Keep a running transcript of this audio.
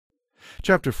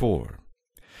Chapter 4.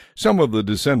 Some of the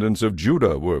descendants of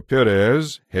Judah were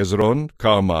Perez, Hezron,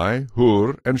 Carmi,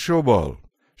 Hur, and Shobal.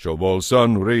 Shobal's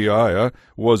son Reiah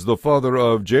was the father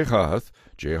of Jehath.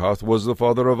 Jehath was the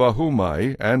father of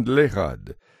Ahumai and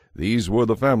Lehad. These were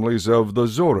the families of the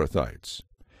Zorathites.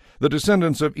 The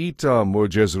descendants of Etam were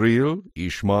Jezreel,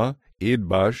 Ishma,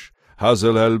 Idbash,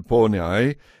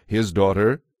 Hazelelponai, his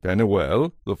daughter,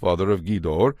 Penuel, the father of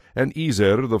Gedor, and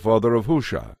Ezer, the father of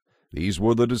Husha. These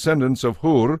were the descendants of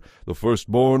Hur, the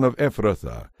firstborn of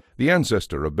Ephrathah, the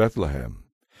ancestor of Bethlehem.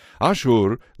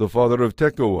 Ashur, the father of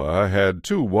Tekoa, had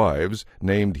 2 wives,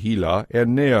 named Helah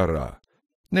and Nearah.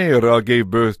 Nearah gave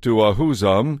birth to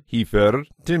Ahuzam, Hepher,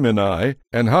 Timnai,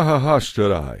 and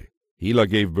Hahahashtarai. Helah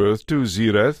gave birth to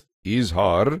Zereth,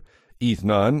 Izhar,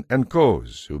 Ethnan, and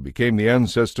Koz, who became the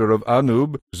ancestor of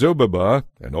Anub, Zobabah,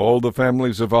 and all the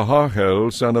families of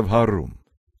Aharhel, son of Harum.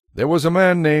 There was a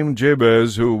man named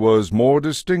Jabez who was more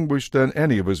distinguished than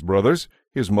any of his brothers.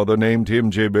 His mother named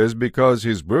him Jabez because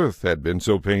his birth had been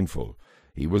so painful.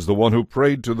 He was the one who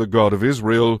prayed to the God of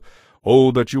Israel,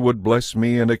 "Oh, that you would bless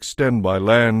me and extend my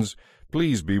lands.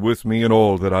 Please be with me in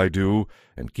all that I do,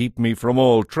 and keep me from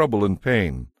all trouble and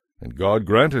pain." And God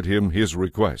granted him his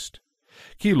request.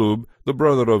 Kelub, the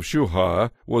brother of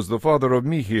Shuha, was the father of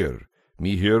Mihir.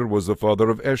 Mihir was the father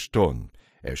of Eshton.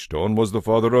 Eshton was the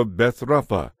father of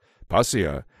Beth-Rapha,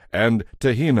 Paseah, and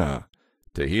Tehina.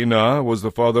 Tehina was the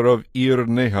father of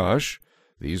Ir-Nahash.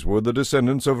 These were the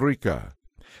descendants of Rechah.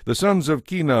 The sons of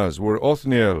Kenaz were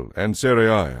Othniel and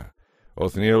Seraiah.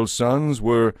 Othniel's sons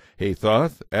were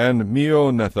Hathath and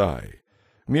Meonothai.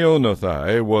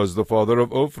 Meonothai was the father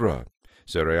of Ophrah.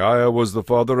 Seraiah was the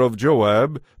father of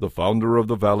Joab, the founder of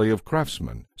the Valley of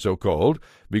Craftsmen, so called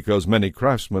because many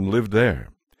craftsmen lived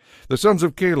there. The sons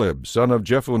of Caleb, son of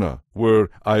Jephunneh, were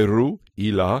Iru,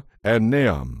 Elah, and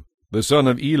Neam. The son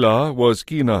of Elah was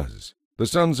Kenaz. The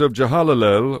sons of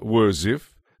Jehalalel were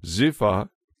Ziph, Ziphah,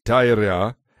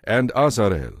 Tyriah, and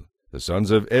Azarel. The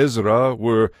sons of Ezra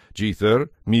were Jether,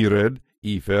 Mered,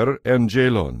 Epher, and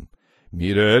Jalon.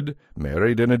 Mered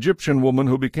married an Egyptian woman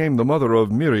who became the mother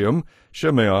of Miriam,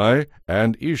 Shimei,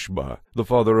 and Ishba, the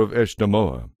father of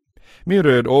Eshtemoa.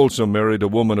 Mered also married a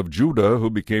woman of Judah who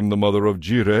became the mother of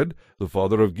Jered, the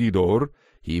father of Gedor,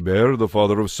 Heber, the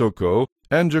father of Soko,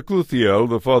 and Jekuthiel,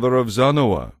 the father of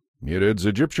Zanoah. Mered's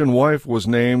Egyptian wife was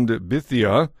named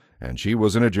Bithiah, and she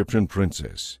was an Egyptian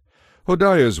princess.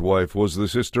 Hodiah's wife was the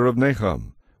sister of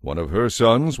Nahum. One of her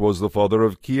sons was the father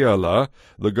of Keilah,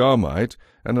 the Garmite,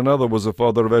 and another was the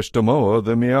father of Eshtemoa,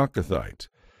 the Meakathite.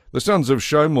 The sons of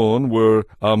Shimon were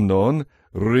Amnon,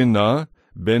 Rinnah,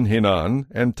 Ben-Hanan,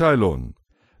 and Tylon.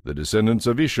 The descendants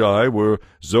of Ishai were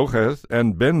Zoheth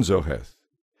and Ben-Zoheth.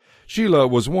 Shelah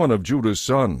was one of Judah's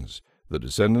sons. The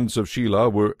descendants of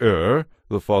Shelah were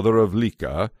the father of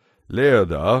Lekah,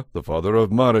 Leadah, the father of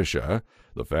Mareshah,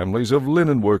 the families of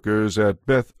linen workers at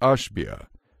Beth-Ashbea,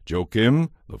 Joachim,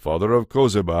 the father of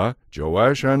Kozebah,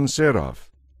 Joash, and Seraph,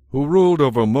 who ruled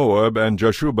over Moab, and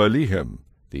Jashuba-Lehem.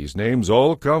 These names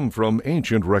all come from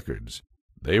ancient records.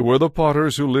 They were the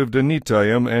potters who lived in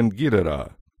Netaim and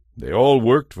Giderah. They all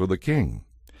worked for the king.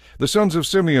 The sons of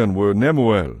Simeon were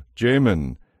Nemuel,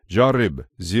 Jamin, Jarib,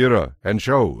 Zerah, and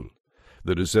Shaul.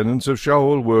 The descendants of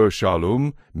Shaul were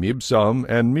Shallum, Mibsam,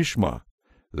 and Mishma.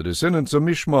 The descendants of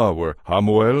Mishma were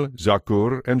Hamuel,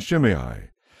 Zakur, and Shimei.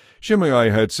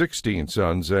 Shimei had 16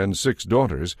 sons and 6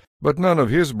 daughters, but none of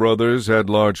his brothers had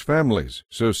large families,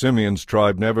 so Simeon's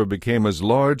tribe never became as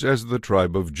large as the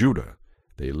tribe of Judah.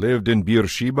 They lived in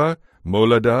Beersheba,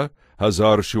 Moladah,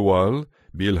 Hazar-Shual,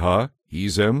 Bilhah,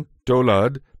 Ezem,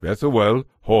 Tolad, Bethuel,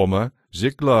 Homa,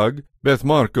 Ziklag,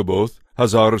 Beth-Markaboth,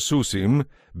 Hazar-Susim,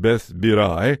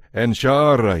 Beth-Birai, and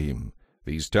Sha'araim.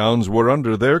 These towns were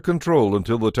under their control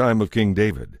until the time of King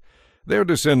David. Their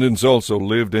descendants also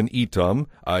lived in Etam,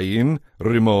 Ain,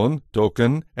 Rimmon,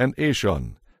 Token, and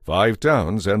Ashon, 5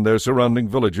 towns and their surrounding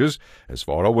villages, as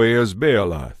far away as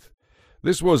Baalath.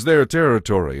 This was their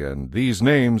territory, and these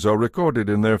names are recorded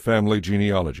in their family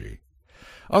genealogy.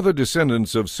 Other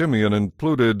descendants of Simeon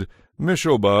included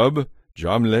Meshobab,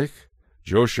 Jamlech,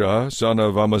 Joshua, son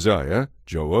of Amaziah,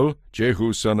 Joel,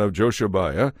 Jehu, son of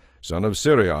Joshabiah, son of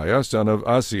Seraiah, son of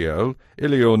Asiel,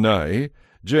 Elionai,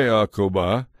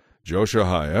 Jaakobah,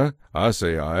 Joshahiah,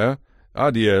 Asaiah,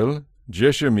 Adiel,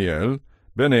 Jeshemiel,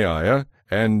 Benaiah,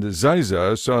 and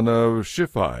Ziza, son of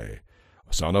Shiphi,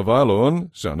 son of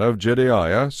Alon, son of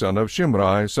Jedaiah, son of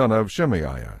Shimri, son of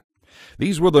Shemaiah.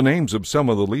 These were the names of some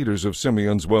of the leaders of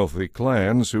Simeon's wealthy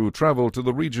clans who traveled to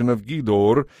the region of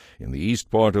Gedor in the east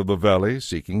part of the valley,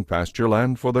 seeking pasture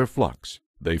land for their flocks.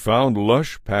 They found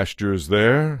lush pastures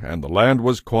there, and the land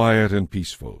was quiet and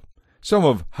peaceful. Some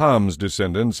of Ham's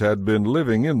descendants had been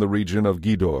living in the region of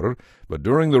Gedor, but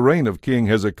during the reign of King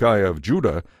Hezekiah of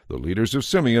Judah, the leaders of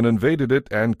Simeon invaded it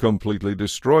and completely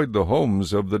destroyed the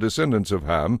homes of the descendants of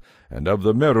Ham and of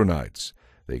the Meronites.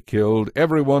 They killed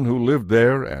everyone who lived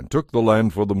there and took the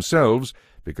land for themselves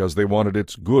because they wanted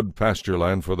its good pasture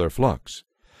land for their flocks.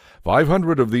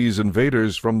 500 of these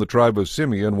invaders from the tribe of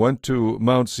Simeon went to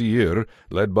Mount Seir,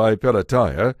 led by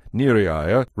Pelatiah,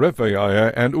 Neriah,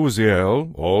 Rephaiah, and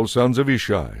Uzziel, all sons of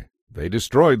Ishai. They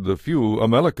destroyed the few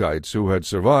Amalekites who had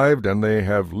survived, and they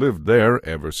have lived there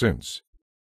ever since.